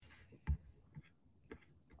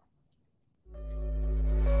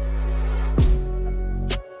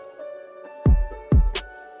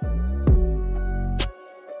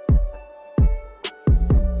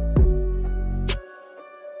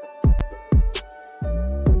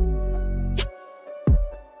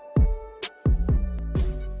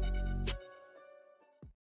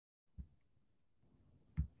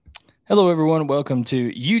Hello, everyone. Welcome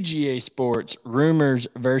to UGA Sports Rumors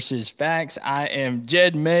versus Facts. I am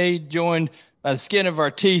Jed May, joined by the skin of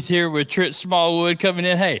our teeth here with Trent Smallwood coming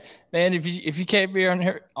in. Hey, man, if you can't be on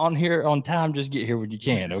here on time, just get here when you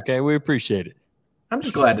can. Okay, we appreciate it. I'm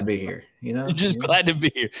just glad to be here. Just glad to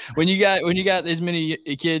be here. When you got as many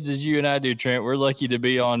kids as you and I do, Trent, we're lucky to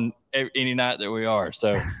be on any night that we are.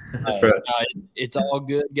 So That's right. it's all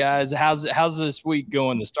good, guys. How's this week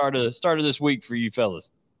going? The start of this week for you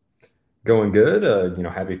fellas. Going good.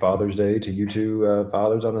 Happy Father's Day to you two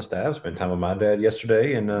fathers on the staff. Spent time with my dad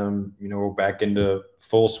yesterday, and we're back into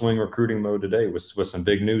full swing recruiting mode today with some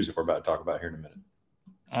big news that we're about to talk about here in a minute.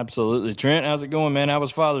 Absolutely, Trent. How's it going, man? How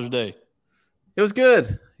was Father's Day? It was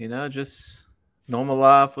good. Just normal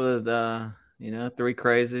life with three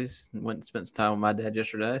crazies. Went and spent some time with my dad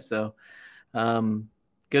yesterday. So,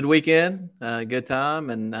 good weekend, good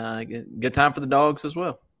time, and good time for the dogs as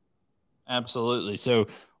well. Absolutely. So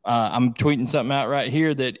I'm tweeting something out right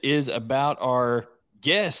here that is about our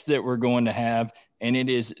guest that we're going to have, and it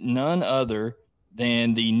is none other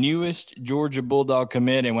than the newest Georgia Bulldog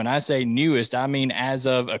commit. And when I say newest, I mean as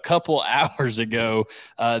of a couple hours ago.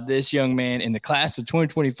 This young man in the class of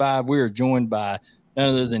 2025, we are joined by none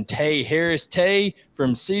other than Tae Harris. Tae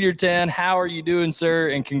from Cedartown. How are you doing, sir?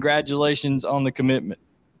 And congratulations on the commitment.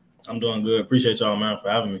 I'm doing good. Appreciate y'all, man, for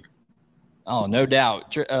having me. Oh, no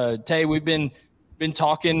doubt. Tae, we've been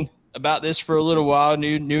talking about this for a little while.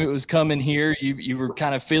 Knew it was coming here. You were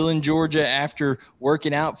kind of feeling Georgia after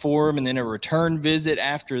working out for him, and then a return visit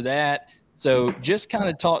after that. So just kind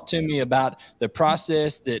of talk to me about the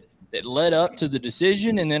process that led up to the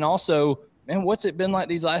decision, and then also, man, what's it been like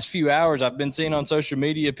these last few hours? I've been seeing on social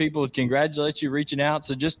media people congratulate you reaching out.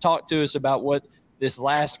 So just talk to us about what this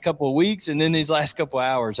last couple of weeks and then these last couple of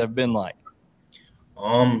hours have been like.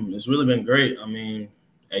 It's really been great. I mean,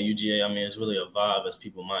 at UGA, it's really a vibe, as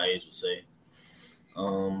people my age would say.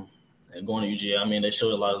 And going to UGA, they show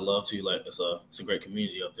a lot of love to you. Like, it's a great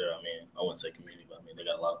community up there. I wouldn't say community, but they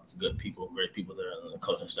got a lot of good people, great people there, and the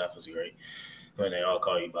coaching staff is great. They all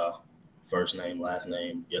call you by first name, last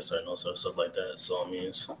name, yes sir, no sir, stuff like that. So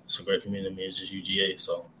it's a great community. It's just UGA.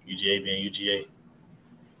 So UGA being UGA.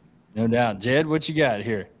 No doubt. Jed, what you got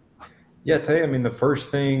here? Yeah, Tay, the first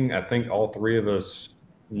thing I think all three of us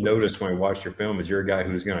noticed when we watched your film is you're a guy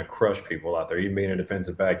who's going to crush people out there. Even being a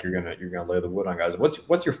defensive back, you're gonna lay the wood on guys.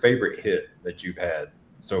 What's your favorite hit that you've had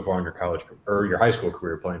so far in your college or your high school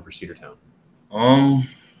career playing for Cedartown?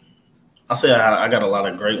 I say I got a lot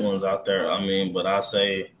of great ones out there. But I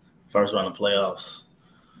say first round of playoffs,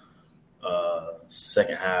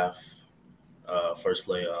 second half, first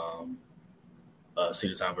play,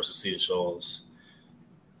 Cedartown versus Cedar Shoals.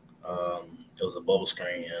 It was a bubble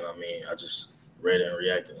screen, and I just read it and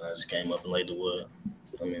reacted, and I just came up and laid the wood.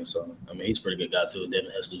 He's a pretty good guy too, Devin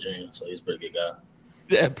Hester Jr., so he's a pretty good guy.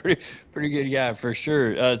 Yeah, pretty good guy for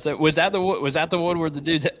sure. So was that the one where the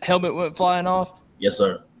dude's helmet went flying off? Yes,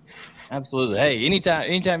 sir. Absolutely. Hey,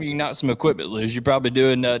 anytime you can knock some equipment loose, you're probably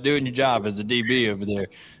doing your job as a DB over there.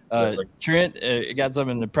 Yes, Trent, got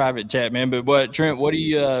something in the private chat, man. But Trent, what do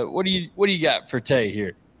you got for Tae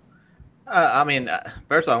here?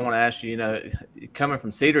 First of all, I want to ask you, coming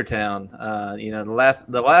from Cedartown,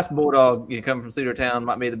 the last Bulldog coming from Cedartown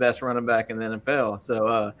might be the best running back in the NFL.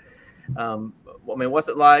 So, what's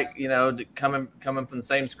it like, coming from the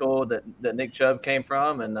same school that Nick Chubb came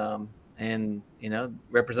from, and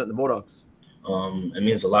representing the Bulldogs? It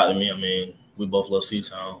means a lot to me. We both love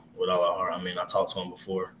Cedartown with all our heart. I talked to him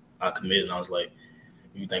before I committed, and I was like,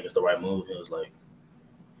 "You think it's the right move?" He was like,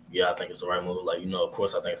 "Yeah, I think it's the right move." Like, of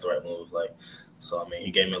course I think it's the right move. Like, so,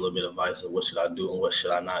 he gave me a little bit of advice of what should I do and what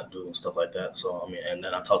should I not do and stuff like that. So, and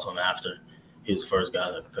then I talked to him after. He was the first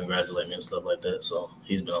guy to congratulate me and stuff like that. So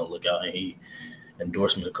he's been on the lookout, and he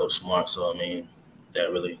endorsed me to Coach Smart. So,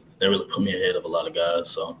 that really put me ahead of a lot of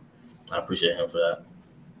guys. So I appreciate him for that.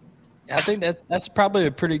 I think that's probably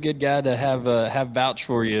a pretty good guy to have vouch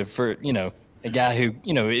for you for, a guy who,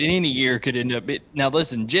 in any year could end up. Now,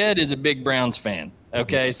 listen, Jed is a big Browns fan.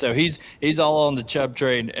 Okay, so he's all on the Chubb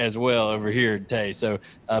train as well over here today. So,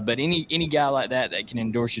 but any guy like that can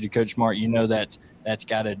endorse you to Coach Smart, that's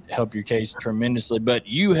got to help your case tremendously. But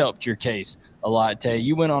you helped your case a lot, Tae.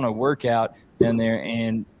 You went on a workout down there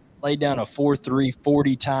and laid down a 4.3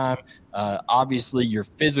 40 time. Obviously, you're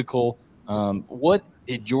physical. What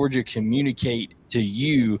did Georgia communicate to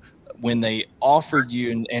you when they offered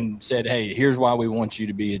you and said, "Hey, here's why we want you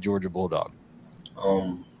to be a Georgia Bulldog"?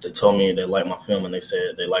 They told me they like my film, and they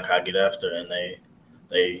said they like how I get after, and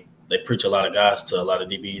they preach a lot of guys to a lot of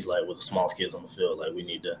DBs, like with the smallest kids on the field. Like, we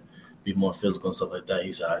need to be more physical and stuff like that.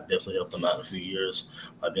 He said I definitely helped them out in a few years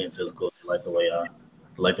by being physical. They like the way I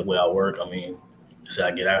like the way I work. I mean, they say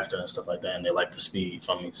I get after and stuff like that, and they like the speed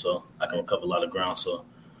from me, so I can recover a lot of ground. So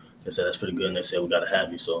they said that's pretty good, and they said we got to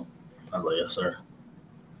have you. So I was like, yes, sir.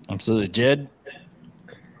 Absolutely. Jed?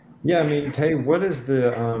 Yeah, I mean, Tay, what is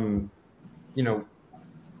the,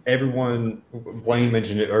 everyone, Blaine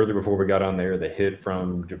mentioned it earlier before we got on there, the hit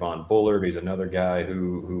from Javon Bullard. He's another guy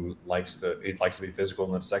who likes to be physical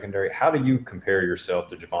in the secondary. How do you compare yourself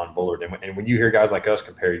to Javon Bullard? And when you hear guys like us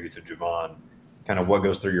compare you to Javon, kind of what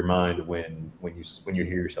goes through your mind when you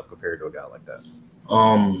hear yourself compared to a guy like that?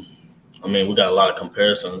 I mean, we got a lot of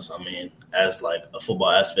comparisons. I mean, as like a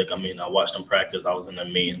football aspect, I mean, I watched him practice. I was in the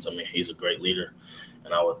meetings. I mean, he's a great leader,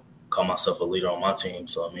 and I would call myself a leader on my team.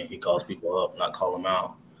 So, I mean, he calls people up, not call them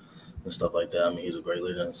out and stuff like that. I mean, he's a great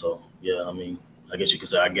leader. And so, yeah, I mean, I guess you could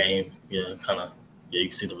say our game, you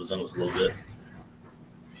can see the resemblance a little bit.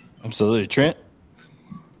 Absolutely. Trent?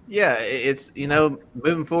 Yeah, it's,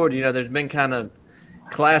 moving forward, there's been kind of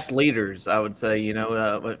class leaders, I would say,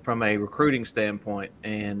 from a recruiting standpoint,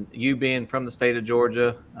 and you being from the state of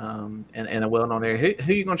Georgia and a well-known area,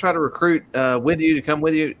 who are you going to try to recruit with you to come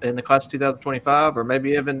with you in the class of 2025 or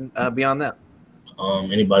maybe even beyond that?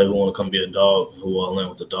 Anybody who want to come be a dog, who all in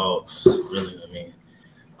with the dogs, really. I mean,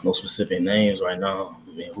 no specific names right now.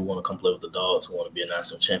 I mean, who want to come play with the dogs, who want to be a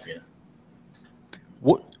national champion.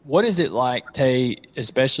 What is it like, Tay,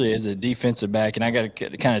 especially as a defensive back? And I got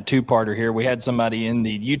a kind of two-parter here. We had somebody in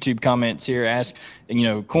the YouTube comments here ask,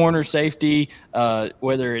 corner, safety,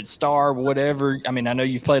 whether it's star, whatever. I mean, I know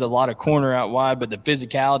you've played a lot of corner out wide, but the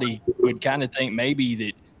physicality would kind of think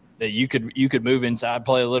maybe that you could move inside,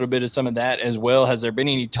 play a little bit of some of that as well. Has there been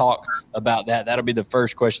any talk about that? That'll be the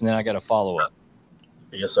first question. Then I got a follow-up.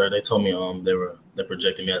 Yes, sir. They told me they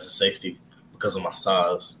projected me as a safety because of my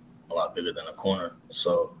size. A lot bigger than a corner,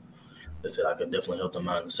 so they said I could definitely help them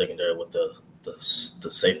out in the secondary with the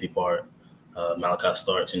safety part. Malachi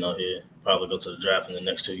Starks, he'll probably go to the draft in the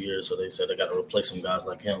next 2 years, so they said they got to replace some guys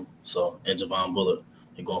like him. So, and Javon Bullard,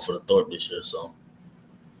 he's going for the Thorpe this year. So,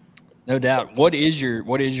 no doubt. What is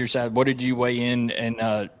your size? What did you weigh in and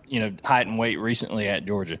height and weight recently at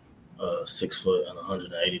Georgia? 6 foot and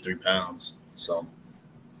 183 pounds. So.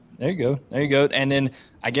 There you go. And then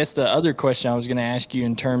I guess the other question I was going to ask you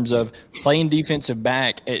in terms of playing defensive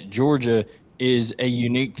back at Georgia is a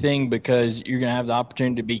unique thing because you're going to have the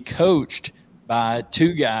opportunity to be coached by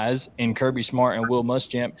two guys in Kirby Smart and Will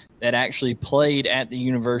Muschamp that actually played at the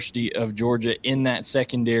University of Georgia in that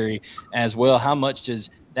secondary as well. How much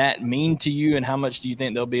does that mean to you, and how much do you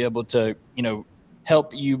think they'll be able to,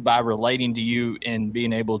 help you by relating to you and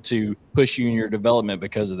being able to push you in your development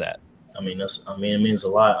because of that? I mean, it means a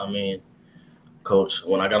lot. I mean, Coach,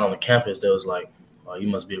 when I got on the campus, they was like, "Oh, you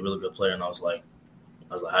must be a really good player." And I was like,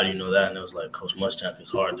 "How do you know that?" And it was like, "Coach Muschamp is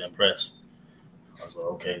hard to impress." I was like,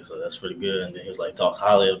 "Okay, so that's pretty good." And then he was like, "Talks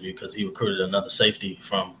highly of you," because he recruited another safety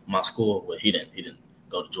from my school. But he didn't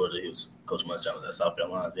go to Georgia. He was Coach Muschamp was at South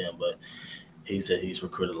Carolina then. But he said he's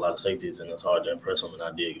recruited a lot of safeties, and it's hard to impress him. And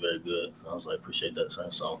I did very good. And I was like, "Appreciate that,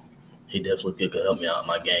 son." So he definitely could help me out in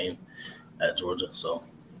my game at Georgia. So.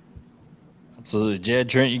 Absolutely. Jed,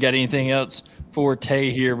 Trent, you got anything else for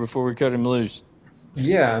Tay here before we cut him loose?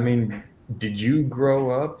 Yeah, I mean, did you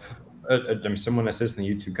grow up someone that says in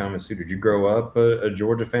the YouTube comments too, did you grow up a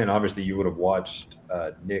Georgia fan? Obviously, you would have watched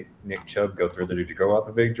Nick Chubb go through there. Did you grow up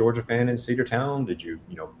a big Georgia fan in Cedartown? Did you,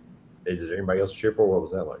 is there anybody else to cheer for? What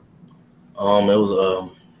was that like? It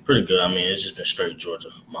was pretty good. I mean, it's just been straight Georgia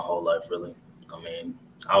my whole life, really. I mean,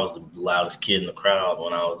 I was the loudest kid in the crowd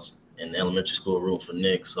when I was in elementary school rooting for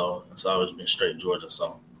Nick, so it's always been straight Georgia.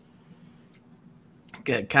 So,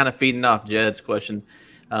 okay, kind of feeding off Jed's question.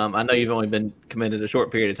 I know you've only been committed a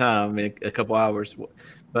short period of time, I mean, a couple hours,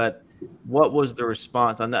 but what was the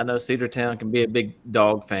response? I know Cedartown can be a big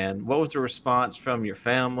dog fan. What was the response from your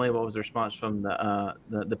family? What was the response from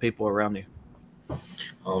the people around you?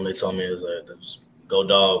 They told me go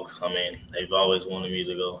Dogs. I mean, they've always wanted me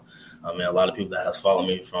to go. I mean, a lot of people that has followed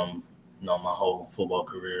me from my whole football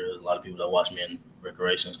career, a lot of people that watch me in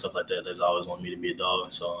recreation and stuff like that, they've always wanted me to be a dog.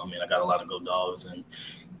 And so, I mean, I got a lot of go Dogs and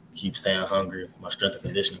keep staying hungry. My strength and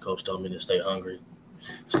conditioning coach told me to stay hungry,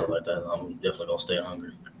 stuff like that. I'm definitely going to stay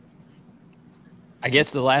hungry. I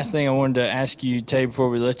guess the last thing I wanted to ask you, Tay, before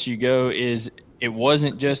we let you go is it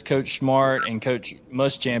wasn't just Coach Smart and Coach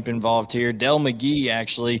Muschamp involved here. Del McGee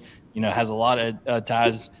actually, has a lot of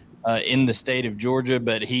ties in the state of Georgia,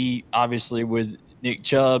 but he obviously with Nick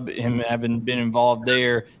Chubb, him having been involved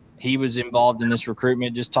there, he was involved in this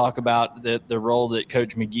recruitment. Just talk about the role that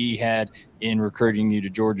Coach McGee had in recruiting you to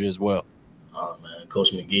Georgia as well. Oh, man,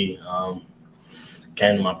 Coach McGee,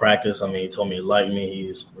 came to my practice. I mean, he told me he liked me.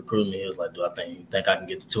 He's recruiting me. He was like, "Do I think I can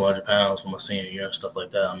get to 200 pounds for my senior year and stuff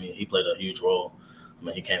like that?" I mean, he played a huge role. I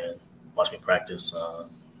mean, he came and watched me practice,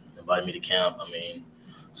 invited me to camp. I mean,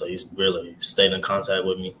 so he's really stayed in contact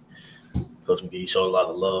with me. Coach McGee showed a lot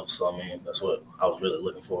of love. So, I mean, that's what I was really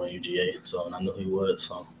looking for in UGA. So, and I knew he would.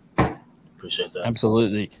 So, appreciate that.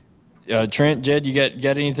 Absolutely. Trent, Jed, you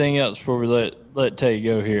got anything else before we let Tae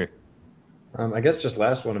go here? I guess just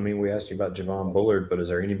last one. I mean, we asked you about Javon Bullard, but is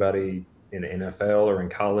there anybody in the NFL or in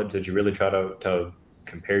college that you really try to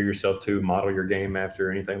compare yourself to, model your game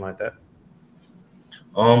after, anything like that?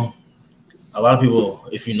 A lot of people,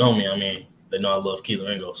 if you know me, I mean, they know I love Keelan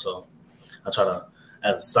Ringo. So I try to,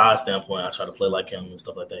 as a size standpoint, I try to play like him and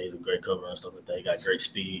stuff like that. He's a great cover and stuff like that. He got great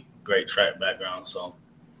speed, great track background. So,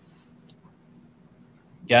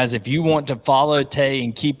 guys, if you want to follow Tae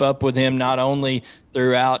and keep up with him, not only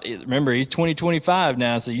throughout, remember he's 2025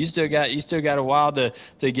 now, so you still got a while to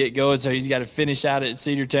get going. So he's got to finish out at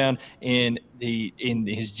Cedartown in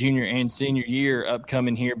his junior and senior year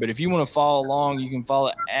upcoming here. But if you want to follow along, you can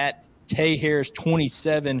follow at Tae Harris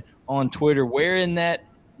 27 on Twitter, wearing that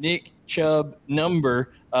Nick Chubb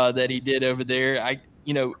number that he did over there.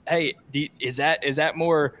 Hey, is that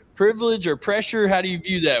more privilege or pressure? How do you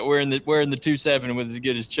view that wearing the 27 with as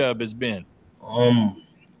good as Chubb has been?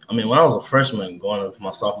 I mean, when I was a freshman going into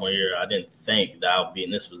my sophomore year, I didn't think that I would be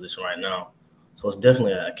in this position right now. So it's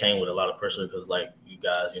definitely, I came with a lot of pressure because, like you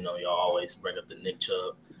guys, y'all always bring up the Nick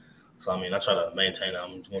Chubb. So, I mean, I try to maintain that.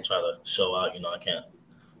 I'm just going to try to show out, I can't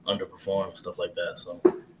underperform, stuff like that. So,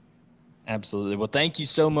 absolutely. Well, thank you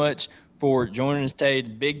so much for joining us today. It's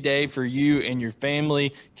a big day for you and your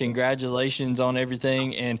family. Congratulations on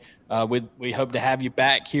everything. And we hope to have you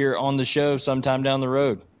back here on the show sometime down the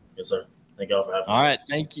road. Yes, sir. Thank y'all for having me. All right.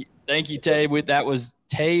 Thank you. Thank you, Tae. That was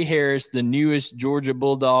Tae Harris, the newest Georgia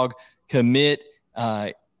Bulldog commit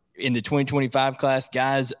in the 2025 class.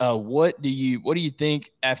 Guys, what do you think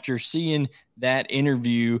after seeing that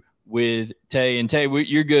interview with Tae? And Tae,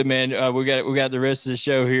 you're good, man. We got the rest of the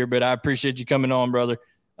show here, but I appreciate you coming on, brother.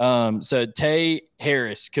 So Tae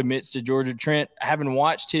Harris commits to Georgia. Trent, I haven't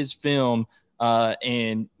watched his film,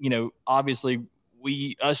 and obviously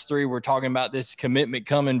us three were talking about this commitment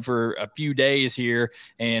coming for a few days here,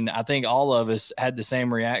 and I think all of us had the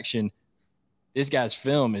same reaction. This guy's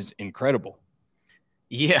film is incredible.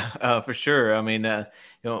 Yeah, for sure. I mean,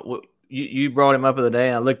 you brought him up the other day,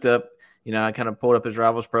 and I looked up. I kind of pulled up his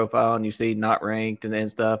Rivals profile, and you see not ranked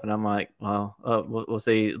and stuff, and I'm like, well, we'll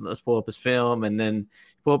see. Let's pull up his film, and then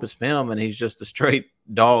pull up his film, and he's just a straight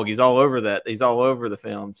dog. He's all over that. He's all over the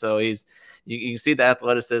film. So you can see the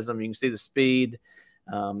athleticism, you can see the speed.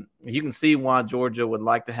 You can see why Georgia would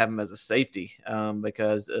like to have him as a safety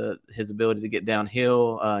because his ability to get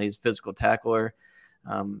downhill. He's a physical tackler.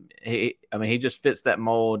 He just fits that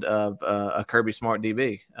mold of a Kirby Smart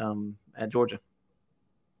DB at Georgia.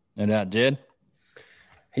 No doubt, Jed.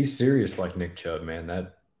 He's serious like Nick Chubb, man.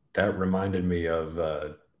 That reminded me of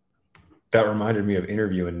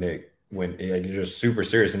interviewing Nick when you're just super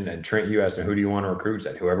serious. And Trent, you asked him, who do you want to recruit?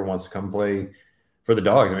 Said whoever wants to come play for the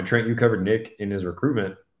Dogs. I mean, Trent, you covered Nick in his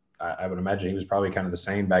recruitment. I would imagine he was probably kind of the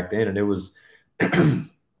same back then. And it was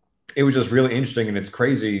just really interesting. And it's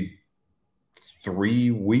crazy.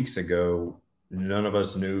 3 weeks ago, none of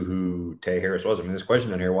us knew who Tae Harris was. I mean, this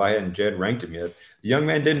question in here, why hadn't Jed ranked him yet? The young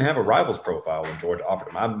man didn't have a Rivals profile when Georgia offered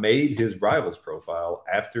him. I made his Rivals profile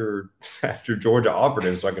after Georgia offered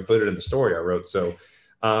him so I could put it in the story I wrote. So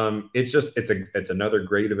it's another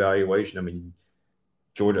great evaluation. I mean,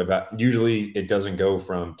 Georgia, usually it doesn't go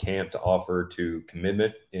from camp to offer to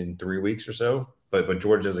commitment in 3 weeks or so, but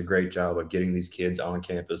Georgia does a great job of getting these kids on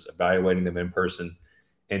campus, evaluating them in person,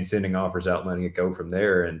 and sending offers out, letting it go from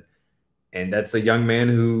there. And that's a young man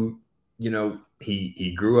who,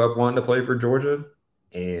 he grew up wanting to play for Georgia.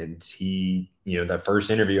 And he, that first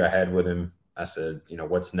interview I had with him, I said,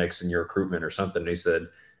 what's next in your recruitment or something? And he said,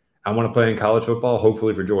 I want to play in college football,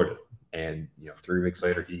 hopefully for Georgia. And, 3 weeks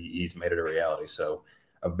later, he's made it a reality. So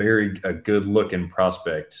a good looking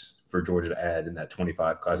prospect for Georgia to add in that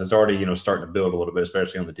 25 class. It's already, starting to build a little bit,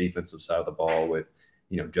 especially on the defensive side of the ball with,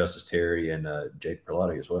 Justice Terry and Jake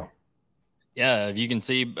Perlotti as well. Yeah, you can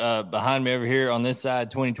see behind me over here on this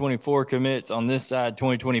side, 2024 commits. On this side,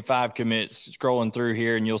 2025 commits. Scrolling through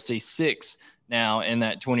here, and you'll see 6 now in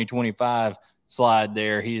that 2025 slide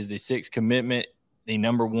there. He is the 6th commitment, the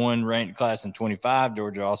number 1 ranked class in 25.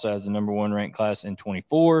 Georgia also has the number 1 ranked class in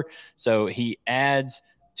 24. So he adds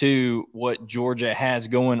to what Georgia has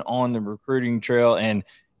going on the recruiting trail. And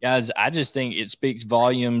guys, I just think it speaks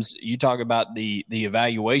volumes. You talk about the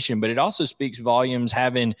evaluation, but it also speaks volumes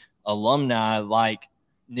having alumni like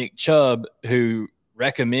Nick Chubb, who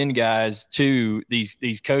recommend guys to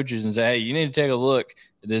these coaches and say, hey, you need to take a look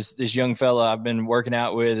at this young fella I've been working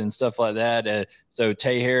out with and stuff like that. So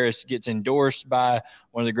Tae Harris gets endorsed by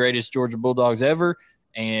one of the greatest Georgia Bulldogs ever.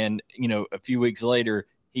 And, a few weeks later,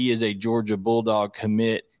 he is a Georgia Bulldog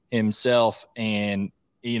commit himself. And,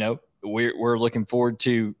 we're looking forward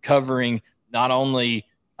to covering not only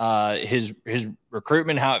his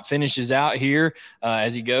recruitment, how it finishes out here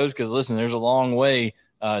as he goes. Because, listen, there's a long way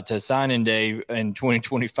to signing day in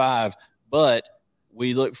 2025. But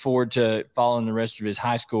we look forward to following the rest of his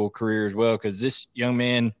high school career as well, because this young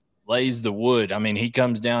man lays the wood. I mean, he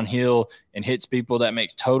comes downhill and hits people. That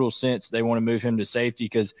makes total sense. They want to move him to safety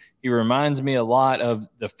because he reminds me a lot of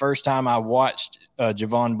the first time I watched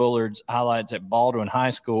Javon Bullard's highlights at Baldwin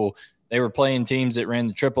High School. They were playing teams that ran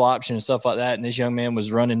the triple option and stuff like that, and this young man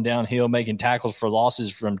was running downhill, making tackles for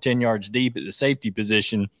losses from 10 yards deep at the safety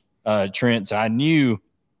position, Trent. So I knew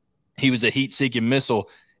he was a heat-seeking missile,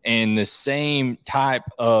 and the same type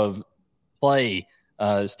of play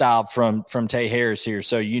style from Tae Harris here.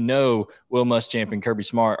 So Will Muschamp and Kirby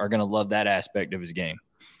Smart are going to love that aspect of his game.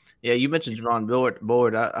 Yeah, you mentioned Javon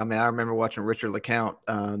Bullard. I remember watching Richard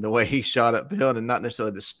LeCount, the way he shot upfield, and not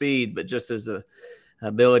necessarily the speed, but just as a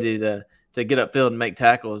ability to get upfield and make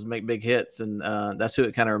tackles, make big hits, and that's who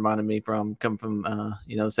it kind of reminded me from, coming from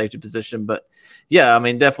the safety position. But yeah, I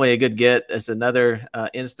mean, definitely a good get. As another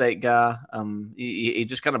in-state guy, he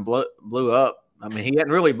just kind of blew up. I mean, he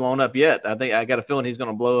hadn't really blown up yet. I think I got a feeling he's going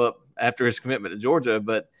to blow up after his commitment to Georgia.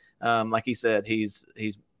 But like he said, he's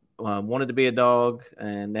wanted to be a dog,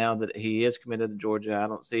 and now that he is committed to Georgia, I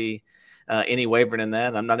don't see any wavering in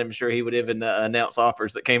that. I'm not even sure he would even announce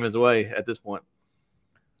offers that came his way at this point.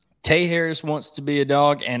 Tae Harris wants to be a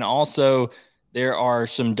dog, and also there are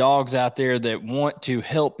some dogs out there that want to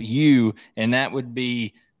help you, and that would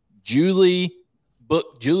be Julie's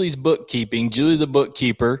Bookkeeping, Julie the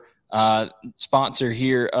Bookkeeper, sponsor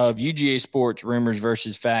here of UGA Sports Rumors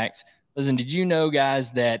versus Facts. Listen, did you know,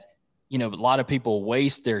 guys, that a lot of people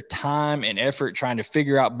waste their time and effort trying to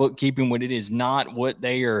figure out bookkeeping when it is not what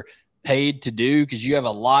they are paid to do, because you have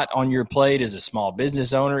a lot on your plate as a small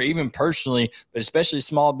business owner, even personally, but especially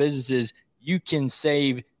small businesses. You can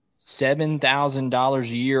save $7,000 a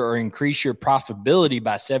year or increase your profitability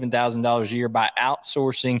by $7,000 a year by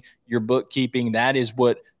outsourcing your bookkeeping. That is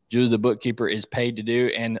what Julie the Bookkeeper is paid to do.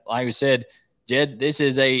 And like I said, Jed, this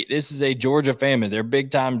is a Georgia family. They're big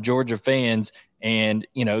time Georgia fans, and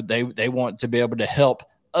they want to be able to help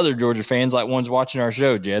other Georgia fans like ones watching our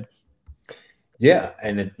show, Jed. Yeah,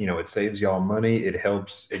 and it saves y'all money. It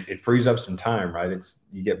helps. It frees up some time, right?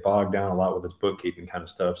 You get bogged down a lot with this bookkeeping kind of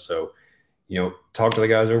stuff. So, talk to the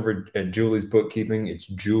guys over at Julie's Bookkeeping. It's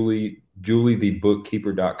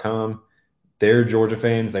juliethebookkeeper.com. They're Georgia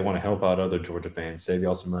fans. They want to help out other Georgia fans, save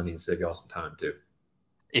y'all some money and save y'all some time too.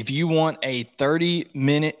 If you want a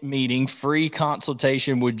 30-minute meeting, free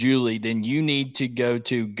consultation with Julie, then you need to go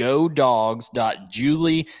to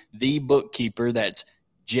godogs.juliethebookkeeper. That's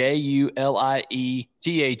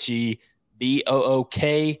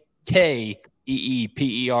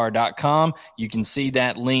Juliethebookkeeper.com. You can see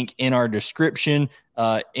that link in our description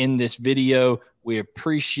in this video. We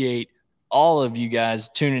appreciate all of you guys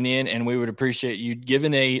tuning in, and we would appreciate you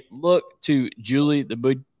giving a look to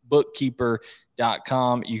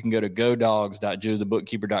Juliethebookkeeper.com. You can go to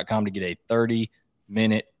godogs.juliethebookkeeper.com to get a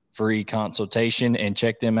 30-minute free consultation and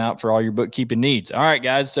check them out for all your bookkeeping needs. All right,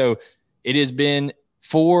 guys. So it has been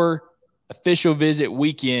 4 official visit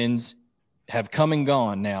weekends have come and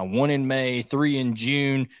gone now. 1 in May, 3 in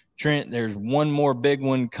June. Trent, there's one more big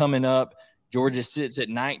one coming up. Georgia sits at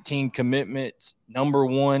 19 commitments, number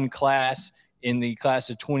 1 class in the class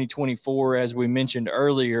of 2024, as we mentioned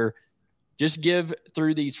earlier. Just give,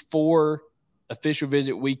 through these 4 official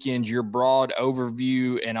visit weekends, your broad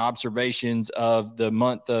overview and observations of the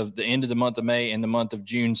end of the month of May and the month of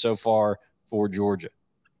June so far for Georgia.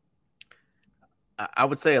 I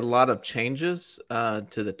would say a lot of changes to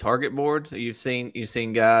the target board. You've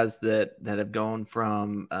seen guys that have gone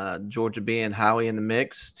from Georgia being highly in the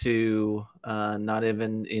mix to not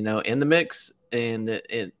even in the mix and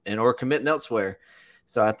or committing elsewhere.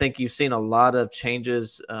 So I think you've seen a lot of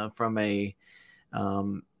changes from a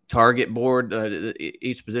target board,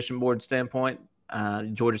 each position board standpoint.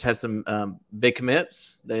 Georgia's had some big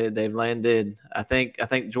commits. They've landed. I think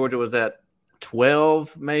Georgia was at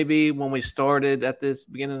 12 maybe when we started at this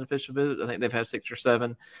beginning of the official visit. I think they've had 6 or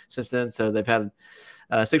 7 since then. So they've had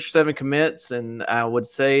 6 or 7 commits, and I would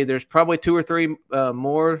say there's probably 2 or 3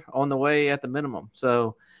 more on the way at the minimum.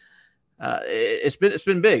 So it's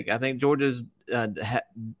been big. I think Georgia's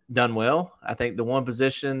done well. I think the one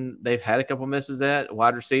position they've had a couple misses at,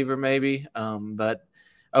 wide receiver maybe, but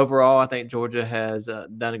overall, I think Georgia has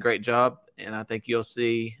done a great job, and I think you'll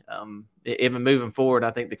see even moving forward.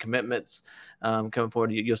 I think the commitments coming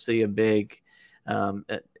forward, you'll see a big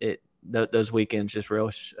those weekends just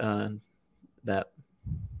relish that.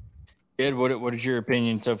 Ed, what is your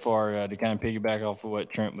opinion so far to kind of piggyback off of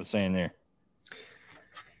what Trent was saying there?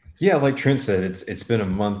 Yeah, like Trent said, it's been a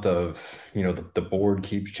month of, the board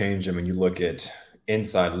keeps changing. When you look at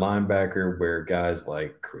inside linebacker, where guys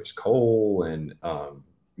like Chris Cole and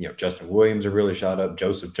Justin Williams are really shot up.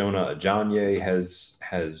 Joseph Jonah Ajonye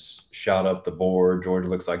has shot up the board. Georgia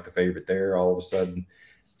looks like the favorite there all of a sudden.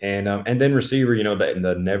 And then receiver, that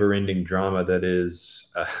the never ending drama that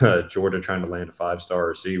is Georgia trying to land a 5-star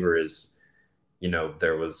receiver is,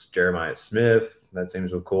 there was Jeremiah Smith that seems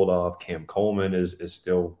to have cooled off. Cam Coleman is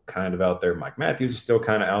still kind of out there. Mike Matthews is still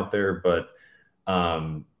kind of out there, but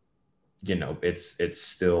it's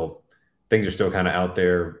still, things are still kind of out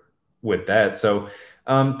there with that. So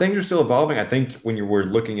things are still evolving. I think when we're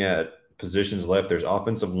looking at positions left, there's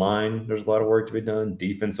offensive line, there's a lot of work to be done.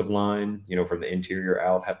 Defensive line, from the interior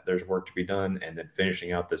out, there's work to be done. And then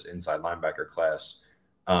finishing out this inside linebacker class.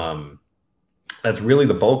 That's really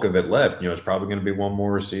the bulk of it left. It's probably going to be one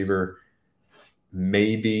more receiver,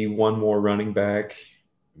 maybe one more running back,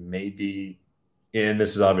 maybe. And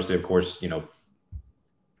this is obviously, of course,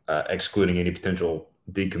 excluding any potential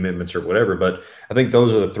decommitments or whatever. But I think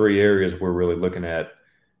those are the three areas we're really looking at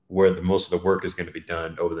where most of the work is going to be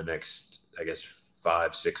done over the next, I guess,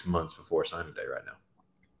 5-6 months before signing day right now.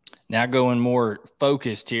 Now going more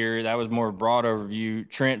focused here, that was more broad overview.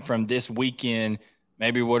 Trent, from this weekend,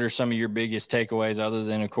 maybe what are some of your biggest takeaways other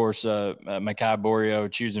than, of course, Mekhi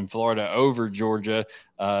Borio choosing Florida over Georgia,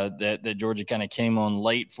 that Georgia kind of came on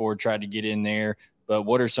late for, tried to get in there. But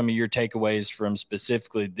what are some of your takeaways from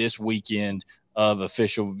specifically this weekend of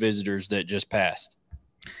official visitors that just passed?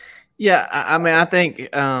 Yeah, I mean, I think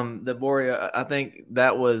the Borea, I think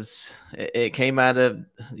that was it came out of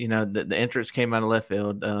the entrance came out of left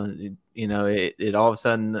field. It all of a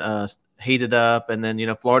sudden heated up, and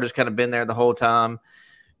then Florida's kind of been there the whole time.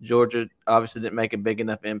 Georgia obviously didn't make a big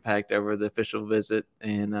enough impact over the official visit,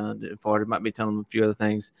 and Florida might be telling them a few other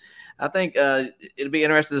things. I think it'll be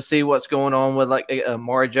interesting to see what's going on with like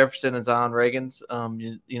Amari Jefferson and Zion Reagans.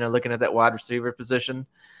 Looking at that wide receiver position.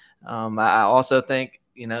 I also think.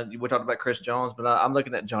 We talked about Chris Jones, but I'm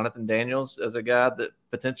looking at Jonathan Daniels as a guy that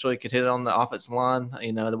potentially could hit on the offensive line.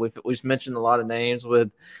 We've mentioned a lot of names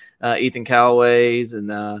with Ethan Callaway's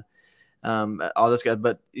and all this guy,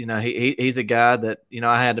 but he's a guy that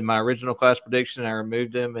I had in my original class prediction. I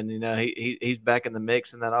removed him, and he's back in the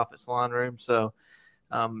mix in that offensive line room. So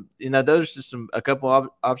those are just a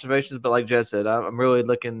couple observations. But like Jed said, I'm really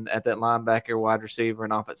looking at that linebacker, wide receiver,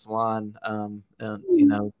 and offensive line.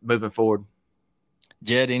 Moving forward.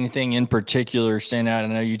 Jed, anything in particular stand out? I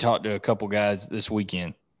know you talked to a couple guys this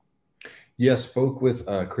weekend. Yeah, spoke with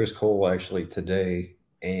Chris Cole actually today,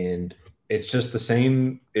 and it's just the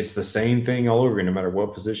same. It's the same thing all over, no matter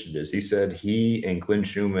what position it is. He said he and Glenn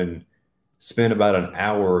Schumann spent about an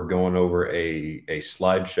hour going over a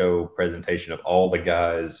slideshow presentation of all the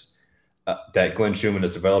guys that Glenn Schumann has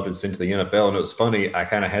developed and sent to the NFL. And it was funny. I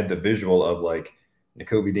kind of had the visual of like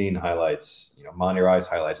Nakobe Dean highlights, Monty Rice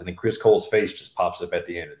highlights, and then Chris Cole's face just pops up at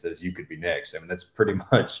the end. It says, "You could be next." I mean, that's pretty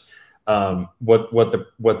much what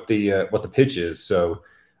the pitch is. So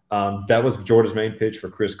that was Georgia's main pitch for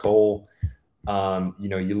Chris Cole.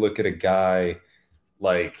 You look at a guy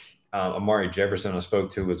like Amari Jefferson I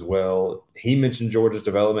spoke to as well. He mentioned Georgia's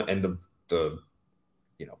development, and the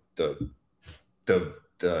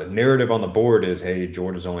narrative on the board is, hey,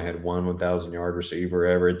 Georgia's only had one 1,000-yard receiver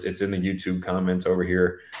ever. It's in the YouTube comments over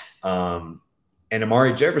here. And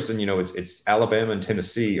Amari Jefferson, it's Alabama and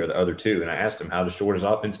Tennessee are the other two. And I asked him, how does Georgia's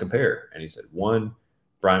offense compare? And he said, one,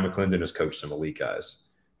 Brian McClendon has coached some elite guys.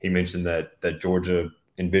 He mentioned that Georgia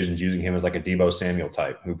envisions using him as like a Deebo Samuel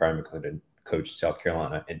type, who Brian McClendon coached South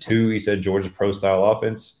Carolina. And two, he said Georgia's pro-style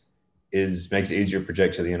offense makes it easier to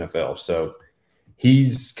project to the NFL. So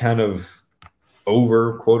he's kind of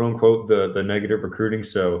over, quote unquote, the negative recruiting.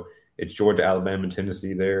 So it's Georgia, Alabama, and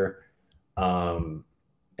Tennessee there.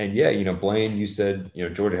 And yeah, Blaine, you said,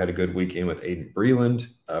 Georgia had a good weekend with Aiden Breland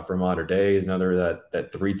from Mater Dei, another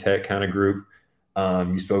that 3-tech kind of group.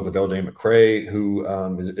 You spoke with LJ McCray, who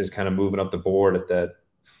is kind of moving up the board at that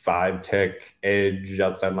 5-tech edge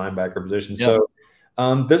outside linebacker position. Yep.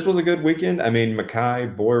 So this was a good weekend. I mean,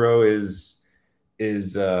 Mekhi Boiro is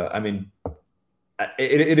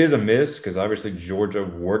it is a miss because obviously Georgia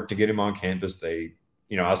worked to get him on campus. I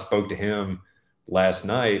spoke to him last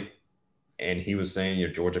night, and he was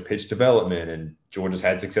saying, Georgia pitch development and Georgia's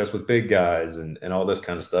had success with big guys and all this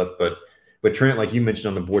kind of stuff. But But Trent, like you mentioned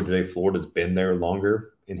on the board today, Florida's been there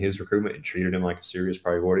longer in his recruitment and treated him like a serious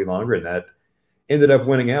priority longer, and that ended up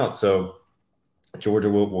winning out. So Georgia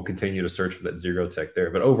will continue to search for that zero tech there.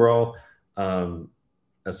 But overall,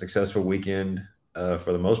 a successful weekend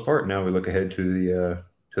for the most part. Now we look ahead to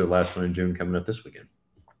the last one in June coming up this weekend.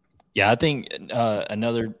 Yeah, I think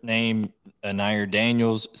another name, Nair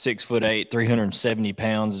Daniels, 6'8", 370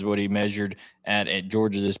 pounds is what he measured at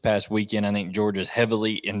Georgia this past weekend. I think Georgia's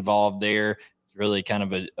heavily involved there. It's really kind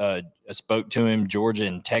of a spoke to him. Georgia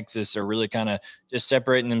and Texas are really kind of just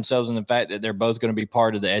separating themselves in the fact that they're both going to be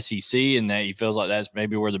part of the SEC, and that he feels like that's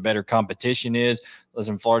maybe where the better competition is.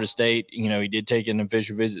 Listen, Florida State, he did take an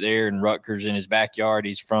official visit there, and Rutgers in his backyard.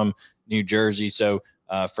 He's from New Jersey, so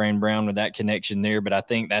Fran Brown with that connection there. But I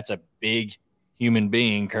think that's a big human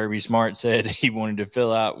being. Kirby Smart said he wanted to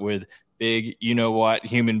fill out with big,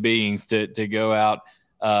 human beings to go out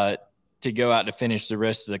to finish the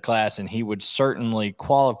rest of the class. And he would certainly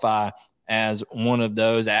qualify as one of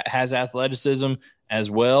those. Has athleticism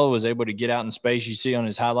as well, was able to get out in space. You see on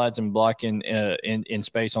his highlights and blocking in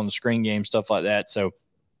space on the screen game, stuff like that. So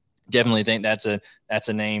definitely think that's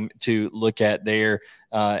a name to look at there.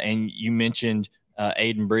 And you mentioned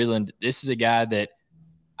Aiden Breland. This is a guy that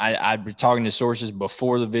I'd been talking to sources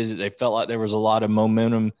before the visit. They felt like there was a lot of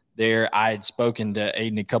momentum there. I had spoken to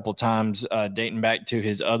Aiden a couple times dating back to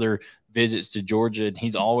his other visits to Georgia, and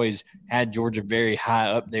he's always had Georgia very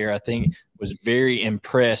high up there. I think was very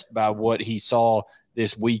impressed by what he saw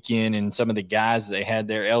this weekend and some of the guys they had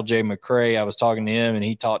there. LJ McCray, I was talking to him, and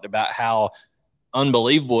he talked about how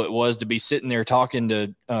unbelievable it was to be sitting there talking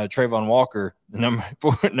to Trayvon Walker,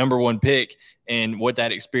 the number one pick, and what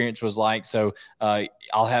that experience was like. So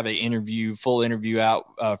I'll have a full interview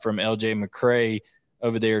out from LJ McCray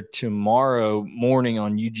over there tomorrow morning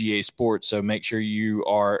on UGA Sports. So make sure you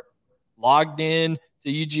are logged in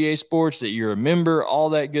to UGA Sports, that you're a member, all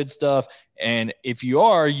that good stuff. And if you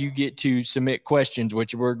are, you get to submit questions,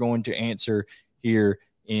 which we're going to answer here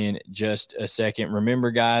in just a second. Remember,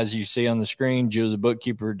 guys, you see on the screen,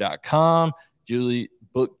 juliebookkeeper.com,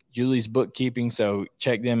 Julie's Bookkeeping. So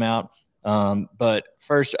check them out. But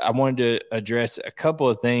first, I wanted to address a couple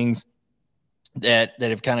of things that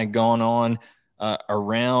have kind of gone on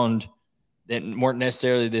around that weren't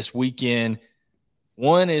necessarily this weekend.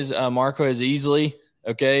 One is Marquez Easley.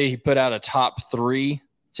 Okay, he put out a top 3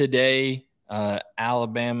 today.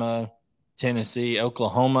 Alabama, Tennessee,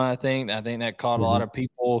 Oklahoma, I think that caught a lot of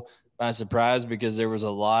people by surprise, because there was a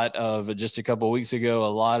lot of, just a couple of weeks ago, a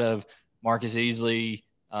lot of Marcus Easley,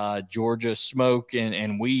 Georgia smoke,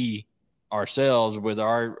 and we ourselves with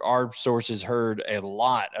our sources heard a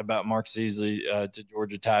lot about Marcus Easley to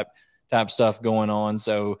Georgia type stuff going on.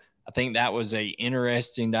 So I think that was a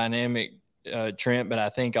interesting dynamic, Trent. But I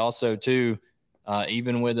think also too,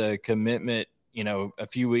 even with a commitment, a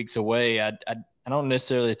few weeks away, I don't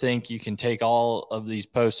necessarily think you can take all of these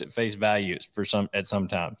posts at face value at some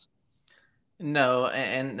times. No,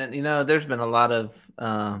 and there's been a lot of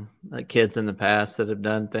kids in the past that have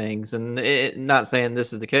done things, and not saying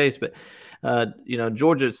this is the case, but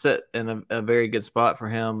Georgia's set in a very good spot for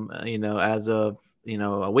him, as of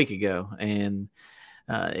a week ago, and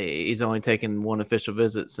he's only taken one official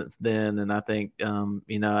visit since then, and I think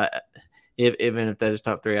even if that is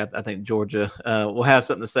top 3, I think Georgia will have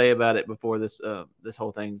something to say about it before this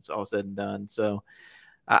whole thing's all said and done. So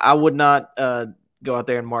I would not go out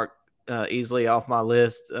there and mark Easley off my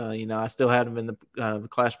list. I still had him in the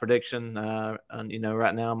class prediction. Right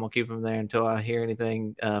now I'm gonna keep him there until I hear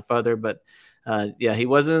anything further. But he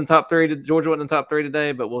wasn't in the top 3. Georgia wasn't in the top 3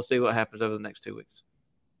 today, but we'll see what happens over the next 2 weeks.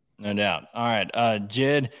 No doubt. All right,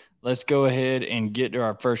 Jed, let's go ahead and get to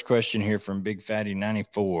our first question here from Big Fatty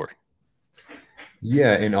 94.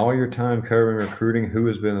 Yeah, in all your time covering recruiting, who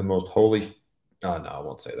has been the most holy? No, I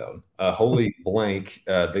won't say that one. Holy blank.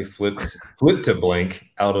 They flipped to blank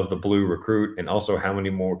out of the blue recruit, and also how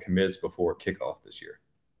many more commits before kickoff this year?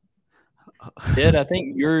 Jed, I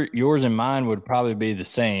think yours and mine would probably be the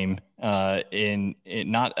same. In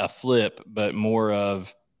not a flip, but more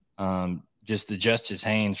of just the Justice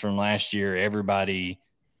Haynes from last year. Everybody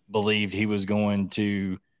believed he was going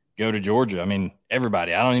to go to Georgia. I mean,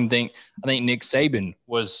 everybody. I think Nick Saban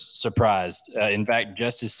was surprised. In fact,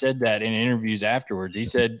 Justice said that in interviews afterwards. He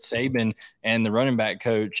said Saban and the running back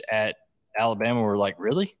coach at Alabama were like,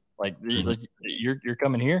 really? Like, you're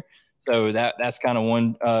coming here? So that's kind of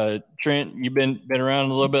one. Trent, you've been around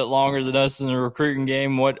a little bit longer than us in the recruiting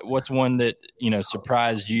game. What's one that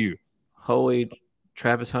surprised you? Holy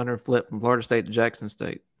Travis Hunter flip from Florida State to Jackson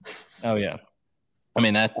State. Oh yeah. I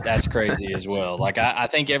mean, that's crazy as well. Like, I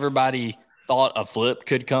think everybody thought a flip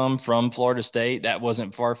could come from Florida State. That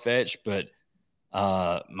wasn't far fetched, but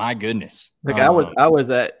my goodness. Like I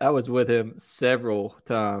was with him several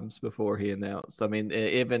times before he announced. I mean,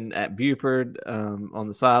 even at Buford on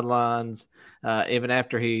the sidelines, even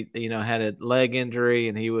after he had a leg injury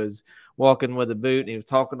and he was walking with a boot and he was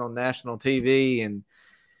talking on national TV, and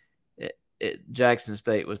Jackson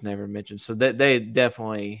State was never mentioned. So they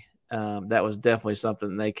definitely that was definitely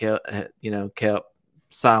something they kept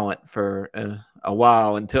silent for a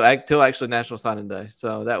while until actually National Signing Day.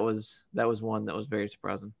 So that was one that was very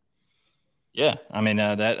surprising. Yeah, I mean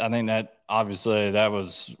I think that obviously that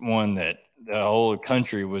was one that the whole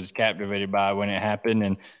country was captivated by when it happened,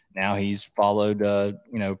 and now he's followed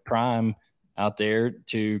Prime out there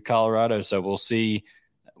to Colorado. So we'll see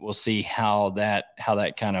how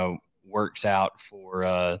that kind of works out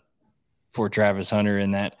for Travis Hunter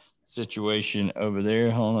in that situation over there.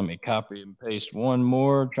 Hold on, let me copy and paste one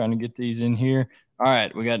more, trying to get these in here. All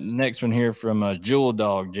right, we got the next one here from Jewel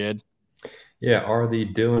Dog, Jed. Yeah, are the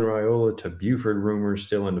Dylan Raiola to Buford rumors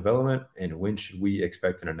still in development, and when should we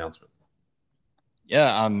expect an announcement?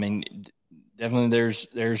 Yeah, I mean, definitely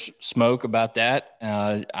there's smoke about that.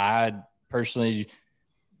 I personally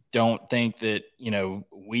don't think that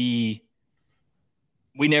we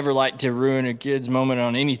never like to ruin a kid's moment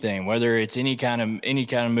on anything, whether it's any kind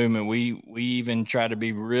of movement. We even try to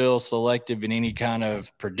be real selective in any kind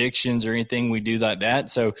of predictions or anything we do like that.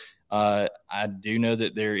 So I do know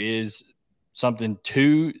that there is something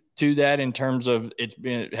to that in terms of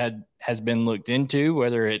has been looked into.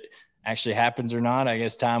 Whether it actually happens or not, I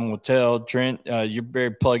guess time will tell. Trent, you're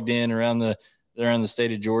very plugged in around the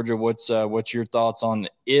state of Georgia. What's your thoughts on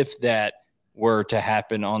if that were to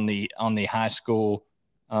happen on the high school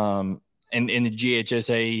and in the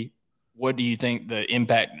GHSA? What do you think the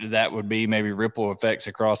impact of that would be? Maybe ripple effects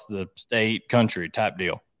across the state, country type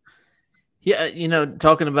deal. Yeah,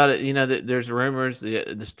 talking about it, there's rumors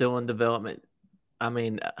they're still in development. I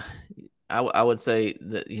mean, I would say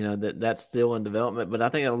that that's still in development, but I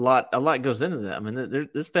think a lot goes into that. I mean,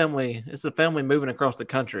 it's a family moving across the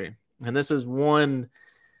country, and this is one.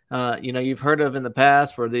 You've heard of in the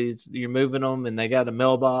past where you're moving them and they got a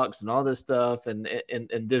mailbox and all this stuff and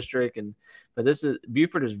district, but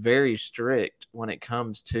Buford is very strict when it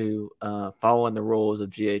comes to following the rules of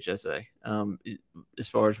GHSA. As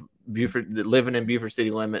far as Buford living in Buford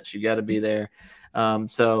city limits, you got to be there.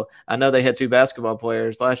 So I know they had 2 basketball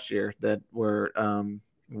players last year that were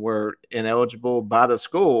ineligible by the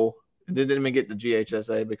school. They didn't even get the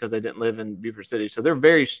GHSA because they didn't live in Beaufort City. So they're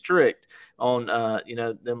very strict on,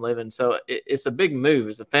 them living. So it's a big move.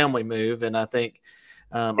 It's a family move. And I think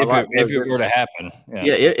if it were to happen.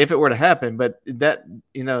 Yeah, if it were to happen. But that,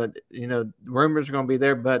 rumors are going to be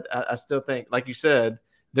there. But I still think, like you said,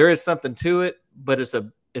 there is something to it, but it's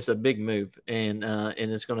a big move. And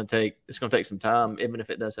it's going to take some time, even if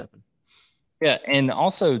it does happen. Yeah. And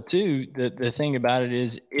also, too, the thing about it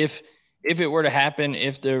is if it were to happen,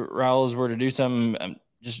 if the Raiolas were to do something,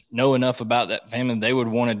 just know enough about that family, they would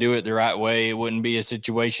want to do it the right way. It wouldn't be a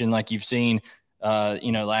situation like you've seen,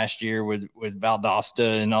 last year with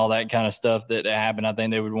Valdosta and all that kind of stuff that happened. I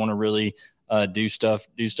think they would want to really do stuff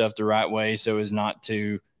the right way so as not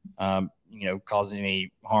to, cause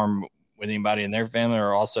any harm with anybody in their family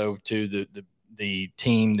or also to the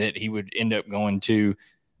team that he would end up going to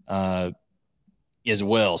as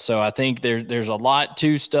well. So I think there's a lot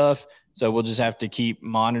to stuff. So we'll just have to keep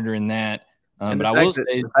monitoring that. But I will say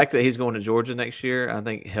the fact that he's going to Georgia next year, I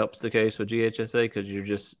think helps the case with GHSA because you're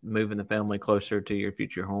just moving the family closer to your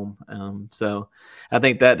future home. So I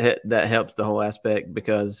think that helps the whole aspect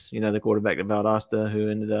because, the quarterback at Valdosta who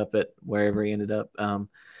ended up at wherever he ended up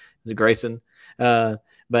is Grayson. But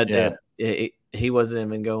yeah. He wasn't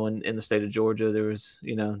even going in the state of Georgia. There was,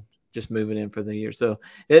 just moving in for the year. So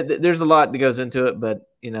there's a lot that goes into it, but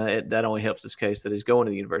that only helps this case that he's going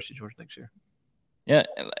to the University of Georgia next year. Yeah.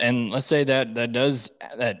 And let's say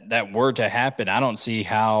that were to happen. I don't see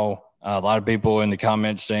how a lot of people in the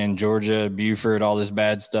comments saying Georgia, Buford, all this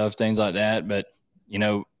bad stuff, things like that. But,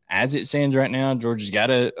 as it stands right now, Georgia's got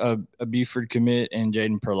a Buford commit and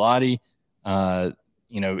Jaden Perlotti.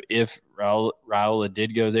 If Raiola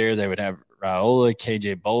did go there, they would have Raiola,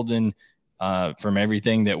 KJ Bolden. From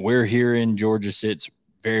everything that we're hearing, Georgia sits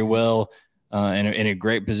very well in a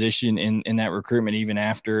great position in that recruitment, even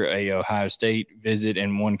after a Ohio State visit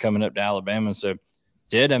and one coming up to Alabama. So,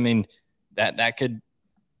 Jed, I mean, that could,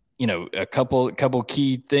 a couple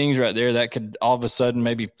key things right there that could all of a sudden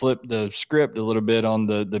maybe flip the script a little bit on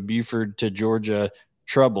the Buford to Georgia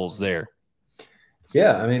troubles there.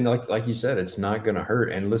 Yeah, I mean, like you said, it's not going to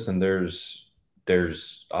hurt. And listen, there's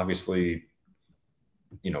obviously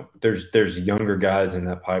there's younger guys in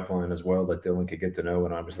that pipeline as well that Dylan could get to know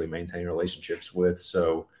and obviously maintain relationships with.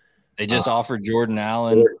 So they just offered Jordan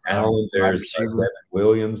Allen, there's Devin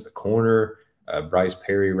Williams, the corner, Bryce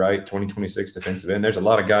Perry, right, 2026 defensive end. There's a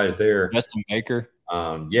lot of guys there. Justin Baker.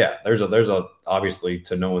 There's a obviously,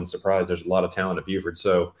 to no one's surprise, there's a lot of talent at Buford.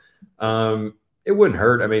 So it wouldn't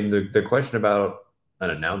hurt. I mean, the question about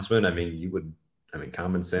an announcement,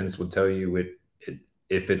 common sense would tell you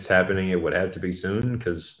if it's happening, it would have to be soon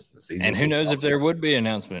because the season. And who knows if there would be an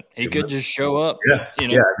announcement? He could just show up.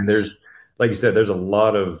 Yeah. There's, like you said, there's a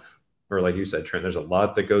lot of, or like you said, Trent, there's a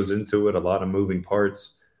lot that goes into it, a lot of moving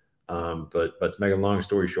parts. But to make a long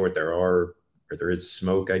story short, there is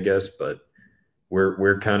smoke, I guess, but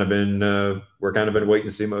we're kind of in wait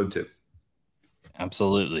and see mode too.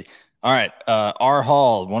 Absolutely. All right. R.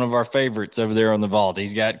 Hall, one of our favorites over there on the vault.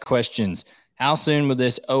 He's got questions. How soon will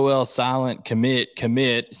this OL silent commit?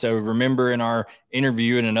 So remember in our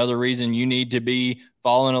interview, and another reason you need to be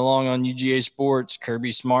following along on UGA Sports,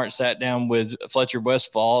 Kirby Smart sat down with Fletcher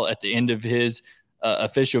Westfall at the end of his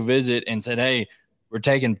official visit and said, hey, we're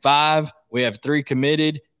taking 5. We have 3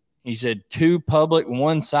 committed. He said 2 public,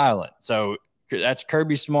 1 silent. So that's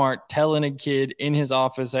Kirby Smart telling a kid in his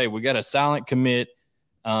office, hey, we got a silent commit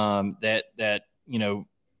that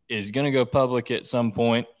is going to go public at some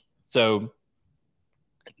point. So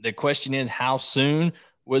the question is, how soon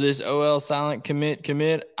will this OL silent commit?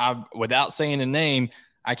 Without saying a name,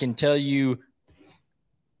 I can tell you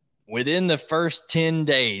within the first 10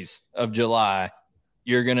 days of July,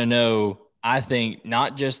 you're going to know, I think,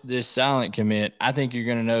 not just this silent commit. I think you're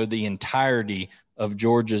going to know the entirety of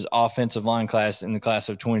Georgia's offensive line class in the class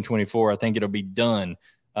of 2024. I think it'll be done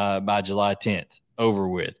by July 10th, over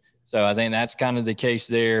with. So I think that's kind of the case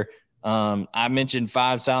there. I mentioned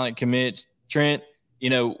 5 silent commits. Trent,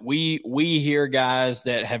 we hear guys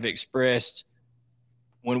that have expressed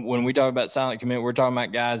when we talk about silent commit, we're talking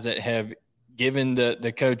about guys that have given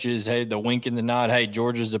the coaches, hey, the wink and the nod, hey,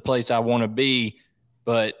 Georgia's the place I want to be.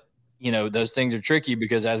 But, those things are tricky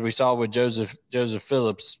because as we saw with Joseph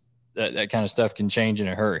Phillips, that kind of stuff can change in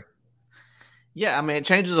a hurry. Yeah, it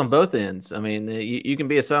changes on both ends. You can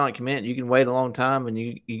be a silent commit, you can wait a long time, and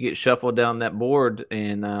you get shuffled down that board,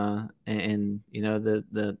 and the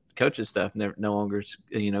coach's staff no longer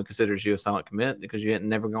considers you a silent commit because you had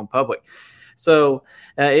never gone public. So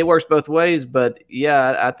it works both ways. But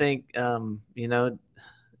yeah, I think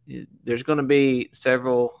there's going to be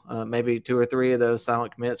several, maybe 2 or 3 of those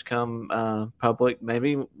silent commits come public,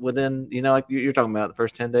 maybe within, like you're talking about the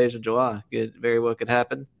first 10 days of July. It very well could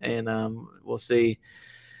happen. And we'll see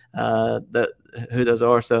who those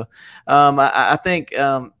are. So I think,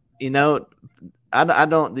 I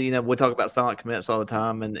don't, we talk about silent commits all the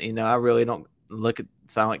time. And, I really don't look at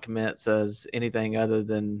silent commits as anything other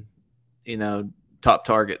than, top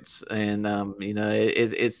targets. And,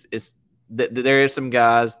 it's there is some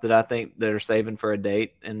guys that I think that are saving for a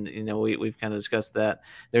date, and we've kind of discussed that.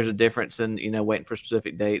 There's a difference in waiting for a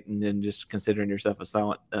specific date and then just considering yourself a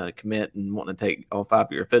silent commit and wanting to take all 5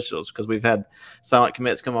 of your officials, because we've had silent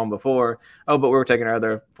commits come on before. Oh, but we're taking our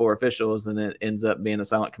other 4 officials, and it ends up being a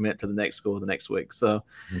silent commit to the next school the next week. So,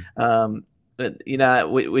 but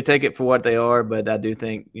we take it for what they are, but I do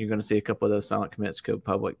think you're going to see a couple of those silent commits go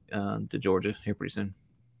public to Georgia here pretty soon.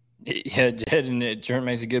 Yeah, Jed, and Trent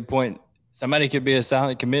makes a good point. Somebody could be a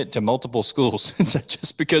silent commit to multiple schools. So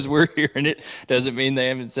just because we're hearing it doesn't mean they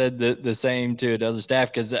haven't said the same to another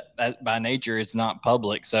staff, because that by nature it's not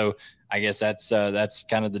public. So I guess that's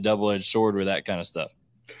kind of the double-edged sword with that kind of stuff.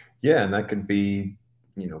 Yeah, and that could be,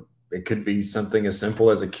 it could be something as simple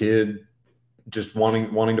as a kid just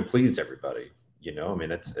wanting to please everybody.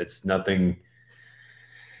 It's nothing.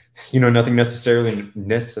 Nothing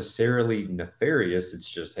necessarily nefarious. It's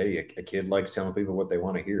just, hey, a kid likes telling people what they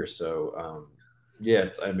want to hear. So,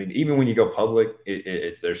 even when you go public,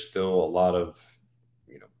 there's still a lot of,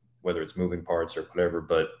 whether it's moving parts or whatever.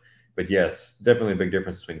 But yes, definitely a big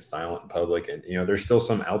difference between silent and public. And there's still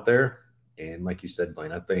some out there. And like you said,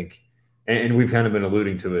 Blaine, I think, and we've kind of been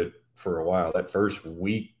alluding to it for a while. That first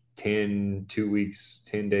week, 10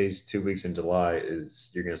 days, 2 weeks in July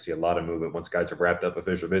you're going to see a lot of movement once guys have wrapped up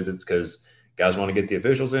official visits, because guys want to get the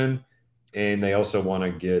officials in, and they also want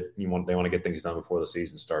to get things done before the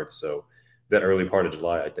season starts. So that early part of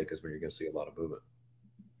July, I think, is when you're going to see a lot of movement.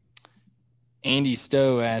 Andy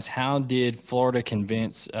Stowe asks, how did Florida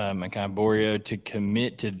convince Makai Borio to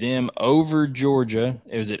commit to them over Georgia?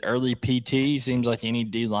 It was at early PT. Seems like any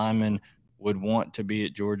D lineman would want to be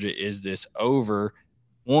at Georgia. Is this over?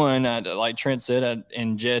 One, like Trent said,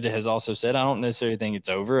 and Jed has also said, I don't necessarily think it's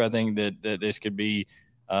over. I think that this could be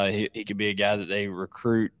he could be a guy that they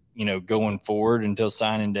recruit going forward until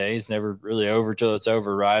signing day. It's never really over till it's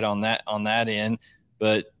over, right, on that end.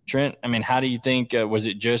 But Trent, I mean, how do you think, was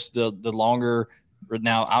it just the longer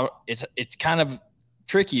now? It's kind of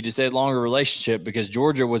tricky to say longer relationship because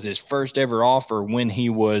Georgia was his first ever offer when he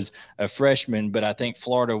was a freshman, but I think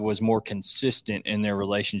Florida was more consistent in their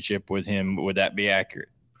relationship with him. Would that be accurate?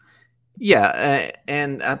 Yeah,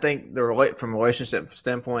 and I think from a relationship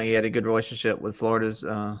standpoint, he had a good relationship with Florida's,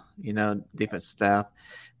 defense staff.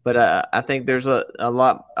 But I think there's a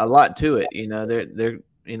lot to it. They're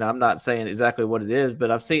I'm not saying exactly what it is,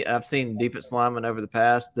 but I've seen defense linemen over the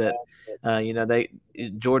past that,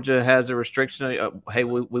 Georgia has a restriction. Hey,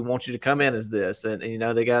 we want you to come in as this, and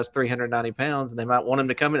the guy's 390 pounds, and they might want him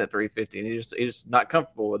to come in at 350, and he's just not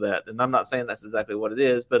comfortable with that. And I'm not saying that's exactly what it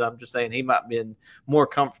is, but I'm just saying he might be more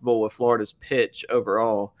comfortable with Florida's pitch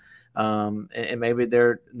overall. And maybe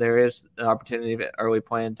there is an opportunity of early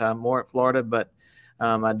playing time more at Florida, but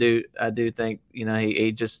I do think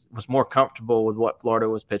he just was more comfortable with what Florida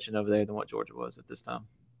was pitching over there than what Georgia was at this time.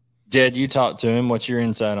 Jed, you talked to him. What's your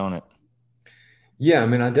insight on it? Yeah, I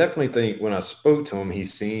mean, I definitely think when I spoke to him, he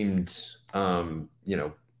seemed,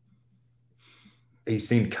 he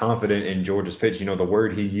seemed confident in Georgia's pitch. The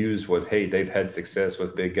word he used was, "Hey, they've had success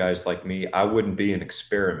with big guys like me. I wouldn't be an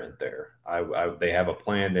experiment there. They have a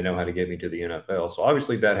plan. They know how to get me to the NFL." So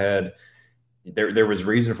obviously there was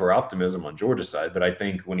reason for optimism on Georgia's side, but I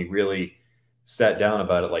think when he really sat down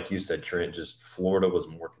about it, like you said, Trent, just Florida was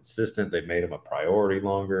more consistent. They made him a priority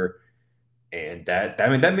longer. And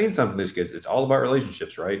that means something to these kids. It's all about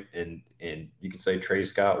relationships, right? And you can say Trey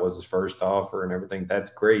Scott was his first offer and everything. That's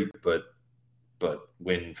great, but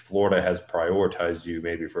when Florida has prioritized you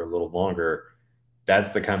maybe for a little longer, that's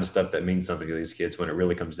the kind of stuff that means something to these kids when it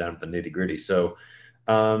really comes down to the nitty gritty. So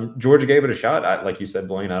Georgia gave it a shot. Like you said,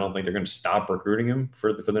 Blaine, I don't think they're going to stop recruiting him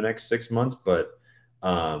for the next 6 months, but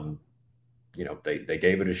they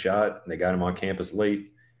gave it a shot. And they got him on campus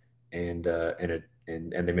late, and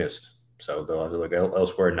they missed. So they'll have to look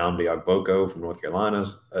elsewhere. Nnamdi Ogboko from North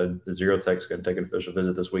Carolina's Zero Tech's going to take an official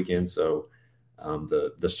visit this weekend. So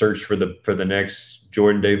the search for the next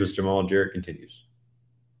Jordan Davis, Jamal Jarrett continues.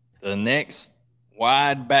 The next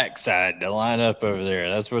wide backside to line up over there.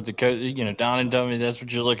 That's what the coach, Donnie told me that's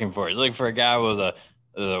what you're looking for. You're looking for a guy with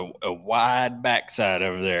a wide backside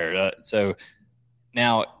over there. So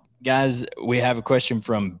now, guys, we have a question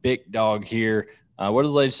from Big Dog here. What are the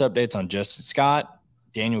latest updates on Justin Scott,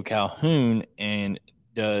 Daniel Calhoun, and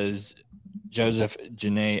does Joseph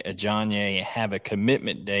Janae Ajanye have a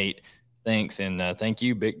commitment date? Thanks, and thank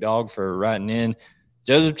you, Big Dog, for writing in.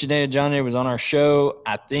 Joseph Janae Ajanye was on our show.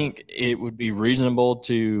 I think it would be reasonable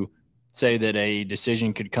to say that a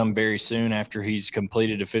decision could come very soon after he's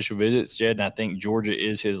completed official visits, Jed, and I think Georgia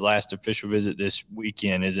is his last official visit this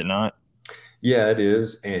weekend, is it not? Yeah, it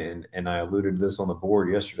is, and I alluded to this on the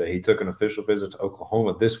board yesterday. He took an official visit to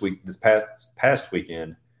Oklahoma this past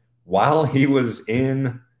weekend. While he was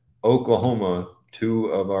in Oklahoma, two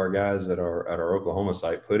of our guys at our Oklahoma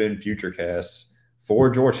site put in future casts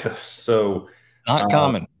for Georgia. So not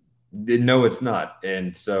common. No, it's not.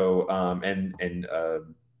 And so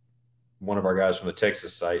one of our guys from the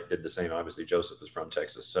Texas site did the same. Obviously, Joseph is from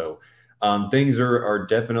Texas, so things are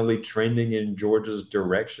definitely trending in Georgia's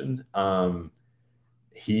direction.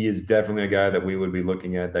 He is definitely a guy that we would be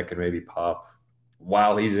looking at that could maybe pop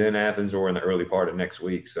while he's in Athens or in the early part of next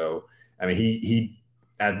week. So, I mean,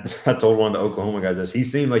 I told one of the Oklahoma guys this. He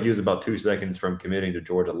seemed like he was about 2 seconds from committing to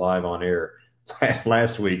Georgia live on air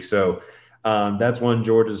last week. So that's one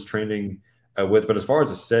Georgia's trending with. But as far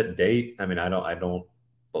as a set date, I mean, I don't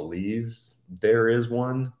believe there is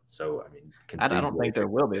one. So, I mean, I don't think there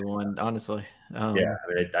will be one, honestly. Yeah, I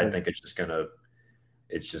mean, I think it's just gonna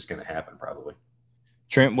happen probably.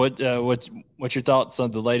 Trent, what's your thoughts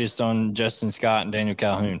on the latest on Justin Scott and Daniel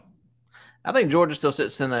Calhoun? I think Georgia still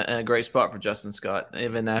sits in a great spot for Justin Scott,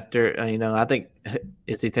 even after I think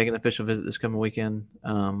is he taking an official visit this coming weekend?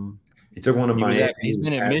 He took one of Miami. He's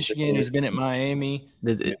been at Michigan. He's been at Miami.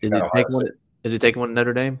 Is he taking one at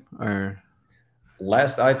Notre Dame or?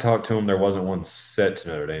 Last I talked to him, there wasn't one set to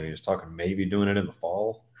Notre Dame. He was talking maybe doing it in the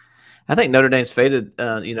fall. I think Notre Dame's faded,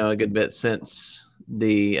 a good bit since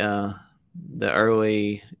the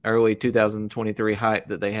early 2023 hype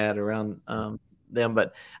that they had around them.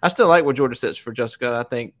 But I still like where Georgia sits for Jessica. I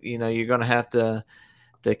think you're going to have to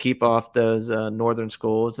keep off those northern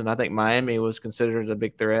schools, and I think Miami was considered a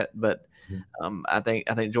big threat. But I think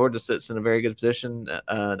Georgia sits in a very good position.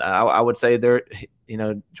 I would say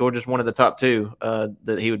Georgia's one of the top two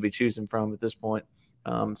that he would be choosing from at this point.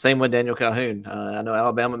 Same with Daniel Calhoun. I know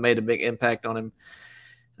Alabama made a big impact on him.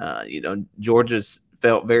 Georgia's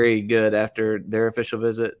felt very good after their official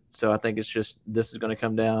visit. So I think this is going to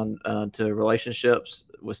come down to relationships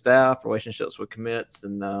with staff, relationships with commits,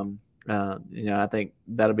 and I think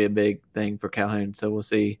that'll be a big thing for Calhoun. So we'll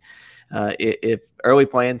see if early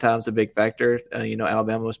playing time is a big factor.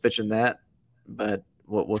 Alabama was pitching that, but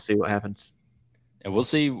we'll see what happens. And we'll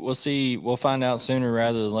see. We'll find out sooner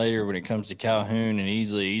rather than later when it comes to Calhoun and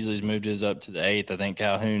Easley. Easley's moved his up to the 8th. I think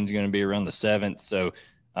Calhoun's going to be around the 7th. So,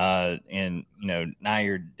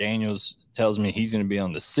 Nair Daniels tells me he's going to be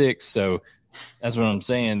on the 6th. So that's what I'm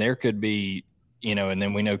saying. There could be, and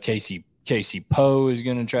then we know Casey Poe is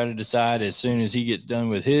going to try to decide as soon as he gets done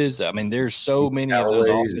with his. I mean, there's so many of those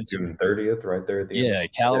offensive. June 30th, right there at the end. Yeah,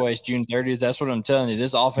 Callaway's June 30th. That's what I'm telling you.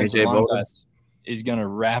 This offensive line class is going to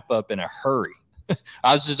wrap up in a hurry.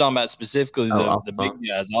 I was just talking about specifically the big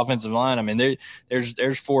guys, offensive line. I mean,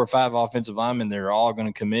 there's 4 or 5 offensive linemen that are all going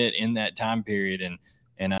to commit in that time period,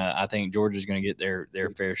 and I think Georgia's going to get their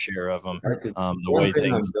fair share of them. The way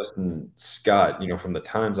things. Justin Scott, from the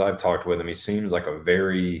times I've talked with him, he seems like a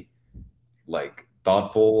very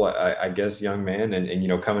thoughtful, I guess, young man,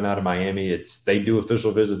 and coming out of Miami, they do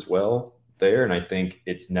official visits well there, and I think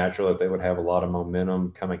it's natural that they would have a lot of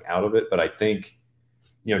momentum coming out of it, but I think.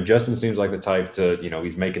 Justin seems like the type to,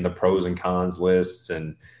 he's making the pros and cons lists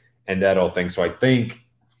and that whole thing. So I think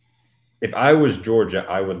if I was Georgia,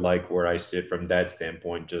 I would like where I sit from that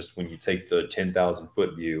standpoint, just when you take the 10,000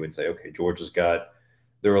 foot view and say, okay, Georgia's got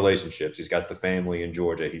the relationships. He's got the family in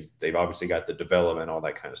Georgia. They've obviously got the development, all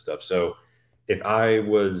that kind of stuff. So if I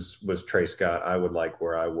was Trey Scott, I would like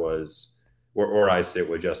where I was or I sit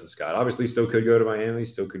with Justin Scott. Obviously still could go to Miami,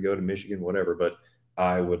 still could go to Michigan, whatever, but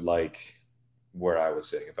I would like where I was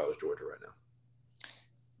sitting if I was Georgia right now.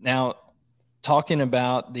 Now, talking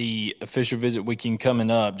about the official visit weekend coming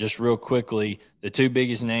up, just real quickly, the 2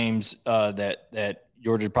 biggest names that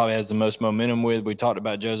Georgia probably has the most momentum with, we talked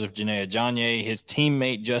about Joseph Janae. His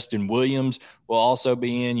teammate Justin Williams will also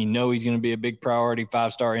be in. He's going to be a big priority,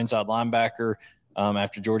 5-star inside linebacker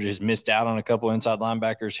after Georgia has missed out on a couple inside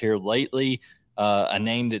linebackers here lately. A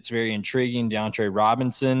name that's very intriguing, DeAndre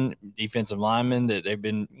Robinson, defensive lineman that they've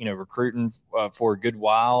been, recruiting for a good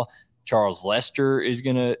while. Charles Lester is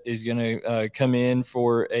gonna come in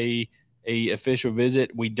for a official visit.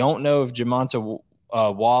 We don't know if Jamonta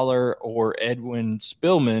Waller or Edwin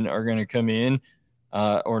Spillman are going to come in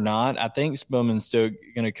or not. I think Spillman's still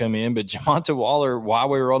going to come in, but Jamonta Waller, while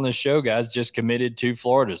we were on this show, guys, just committed to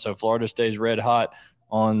Florida, so Florida stays red hot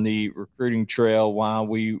on the recruiting trail while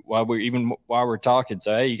we're talking.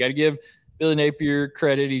 So, hey, you got to give Billy Napier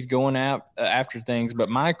credit. He's going out after things. But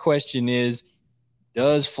my question is,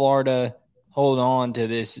 does Florida hold on to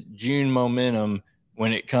this June momentum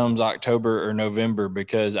when it comes October or November?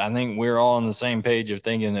 Because I think we're all on the same page of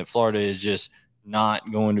thinking that Florida is just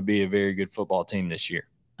not going to be a very good football team this year.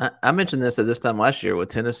 I mentioned this at this time last year with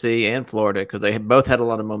Tennessee and Florida because they both had a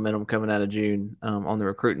lot of momentum coming out of June on the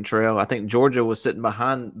recruiting trail. I think Georgia was sitting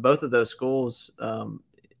behind both of those schools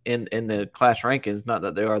in the class rankings, not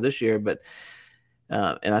that they are this year, but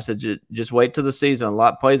and I said, just wait till the season. A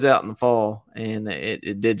lot plays out in the fall, and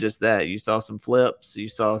it did just that. You saw some flips. You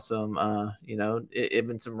saw some,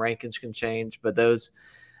 even some rankings can change, but those –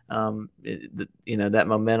 that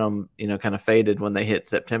momentum, kind of faded when they hit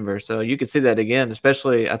September. So you could see that again,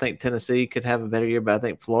 especially I think Tennessee could have a better year, but I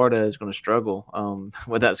think Florida is going to struggle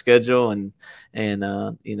with that schedule and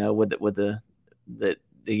with the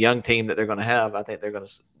young team that they're going to have. I think they're going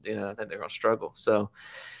to, struggle. So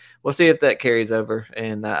we'll see if that carries over.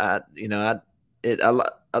 And a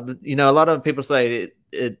lot of people say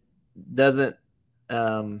it doesn't.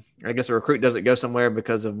 I guess a recruit doesn't go somewhere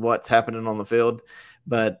because of what's happening on the field,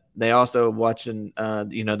 but they also watching,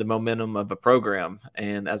 the momentum of a program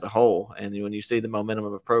and as a whole. And when you see the momentum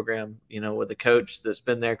of a program, with a coach that's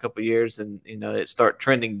been there a couple of years and, it start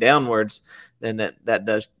trending downwards, then that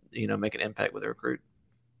does, make an impact with a recruit.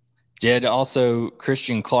 Jed, also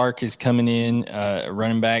Christian Clark is coming in,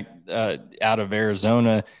 running back out of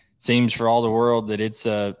Arizona. Seems for all the world that it's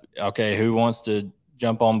okay, who wants to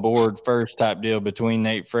jump on board first type deal between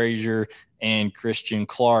Nate Frazier and Christian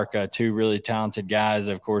Clark, 2 really talented guys.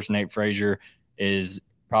 Of course, Nate Frazier is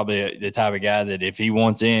probably the type of guy that if he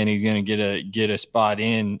wants in, he's going to get a spot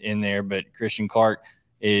in there. But Christian Clark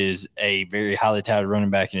is a very highly touted running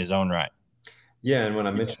back in his own right. Yeah, and when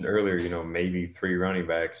I mentioned earlier, maybe 3 running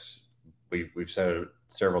backs, we've said it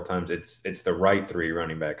several times. It's the right 3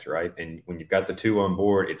 running backs, right? And when you've got the 2 on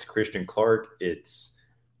board, it's Christian Clark, it's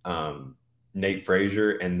Nate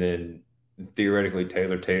Frazier, and then theoretically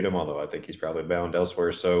Taylor Tatum, although I think he's probably bound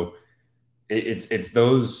elsewhere. So it's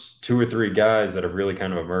those 2 or 3 guys that have really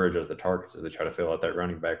kind of emerged as the targets as they try to fill out that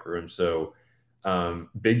running back room. So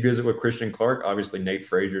Big visit with Christian Clark. Obviously, Nate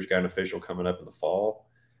Frazier's got an official coming up in the fall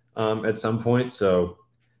at some point. So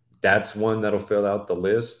that's one that'll fill out the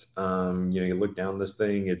list. You look down this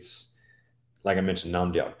thing, it's like I mentioned,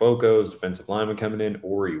 Namdiak Boko's defensive lineman coming in.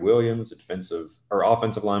 Ori Williams, offensive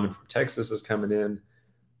lineman from Texas, is coming in.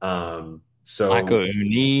 So Michael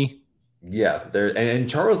Uni. Yeah, and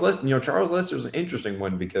Charles Lester. Charles Lester's an interesting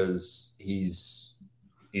one because he's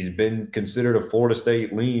been considered a Florida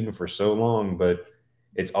State lean for so long, but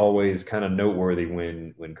it's always kind of noteworthy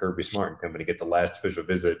when Kirby Smart and company get the last official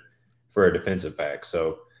visit for a defensive back.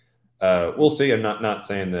 So we'll see. I'm not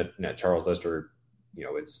saying that Charles Lester,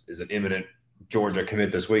 is an imminent Georgia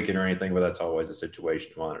commit this weekend or anything, but that's always a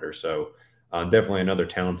situation to monitor. So definitely another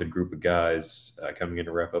talented group of guys coming in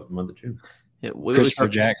to wrap up the month of June. Yeah, Christopher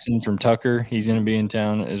Jackson from Tucker, he's going to be in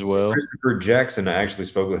town as well. Christopher Jackson, I actually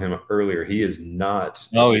spoke with him earlier. He is not.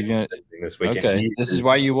 Oh, he's going to this weekend. Okay, this is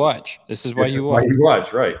why you watch. This is why you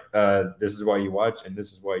watch. Right? This is why you watch, and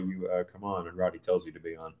this is why you come on. And Roddy tells you to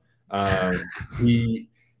be on.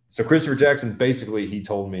 So Christopher Jackson, basically, he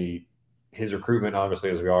told me his recruitment,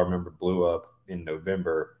 obviously, as we all remember, blew up in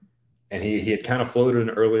November, and he had kind of floated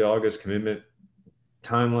an early August commitment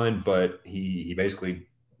timeline, but he basically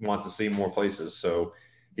wants to see more places. So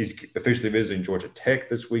he's officially visiting Georgia Tech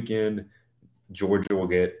this weekend. Georgia will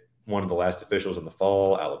get one of the last officials in the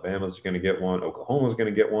fall. Alabama's going to get one. Oklahoma's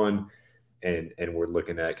going to get one. And we're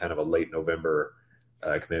looking at kind of a late November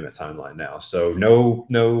commitment timeline now. So no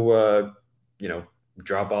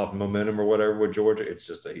drop off momentum or whatever with Georgia. It's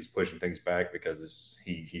just that he's pushing things back because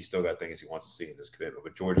he's still got things he wants to see in this commitment.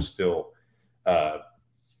 But Georgia's still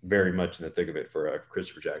very much in the thick of it for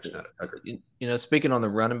Christopher Jackson out of Tucker. Speaking on the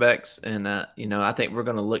running backs, and I think we're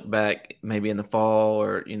going to look back maybe in the fall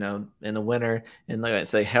or in the winter and look at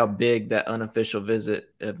say how big that unofficial visit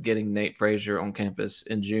of getting Nate Frazier on campus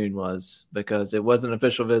in June was, because it was an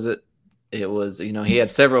official visit. It was he had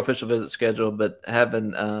several official visits scheduled, but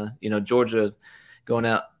having Georgia going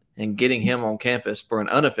out and getting him on campus for an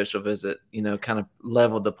unofficial visit, kind of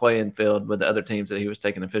leveled the playing field with the other teams that he was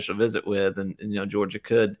taking official visit with. And Georgia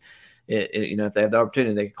could, if they have the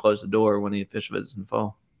opportunity, they could close the door when the official visits in the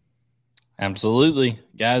fall. Absolutely.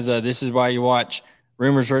 Guys, this is why you watch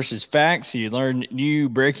Rumors versus Facts. You learn new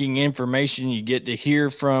breaking information. You get to hear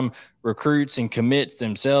from recruits and commits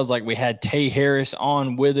themselves. Like we had Tae Harris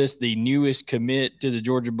on with us, the newest commit to the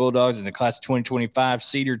Georgia Bulldogs in the class of 2025,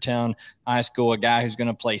 Cedartown High School, a guy who's going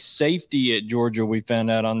to play safety at Georgia, we found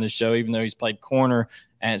out on this show, even though he's played corner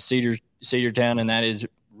at Cedartown, and that is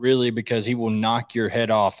really because he will knock your head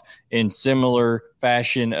off in similar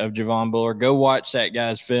fashion of Javon Buller. Go watch that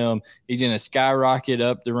guy's film. He's going to skyrocket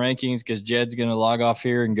up the rankings because Jed's going to log off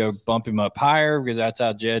here and go bump him up higher, because that's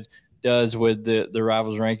how Jed does with the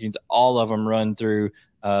Rivals rankings. All of them run through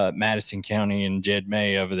Madison County and Jed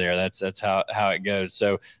May over there. That's how it goes.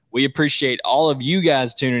 So we appreciate all of you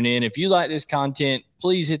guys tuning in. If you like this content,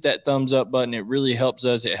 please hit that thumbs up button. It really helps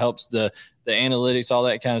us. It helps the analytics, all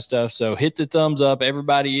that kind of stuff. So hit the thumbs up.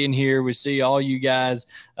 Everybody in here, we see all you guys,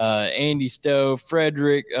 Andy Stowe,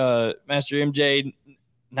 Frederick, Master MJ,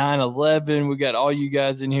 911. We got all you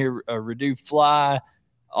guys in here, Redo Fly,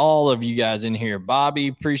 all of you guys in here. Bobby,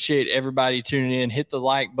 appreciate everybody tuning in. Hit the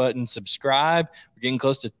like button, subscribe. We're getting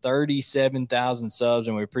close to 37,000 subs,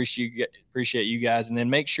 and we appreciate you guys. And then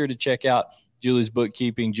make sure to check out Julie's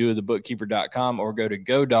Bookkeeping, juliethebookkeeper.com, or go to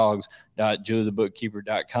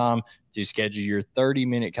godogs.juliethebookkeeper.com to schedule your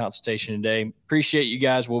 30-minute consultation today. Appreciate you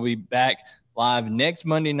guys. We'll be back live next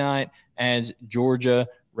Monday night as Georgia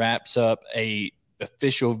wraps up a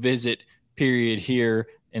official visit period here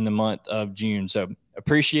in the month of June. So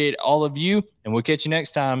appreciate all of you, and we'll catch you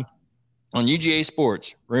next time on UGA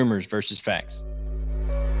Sports, Rumors versus Facts.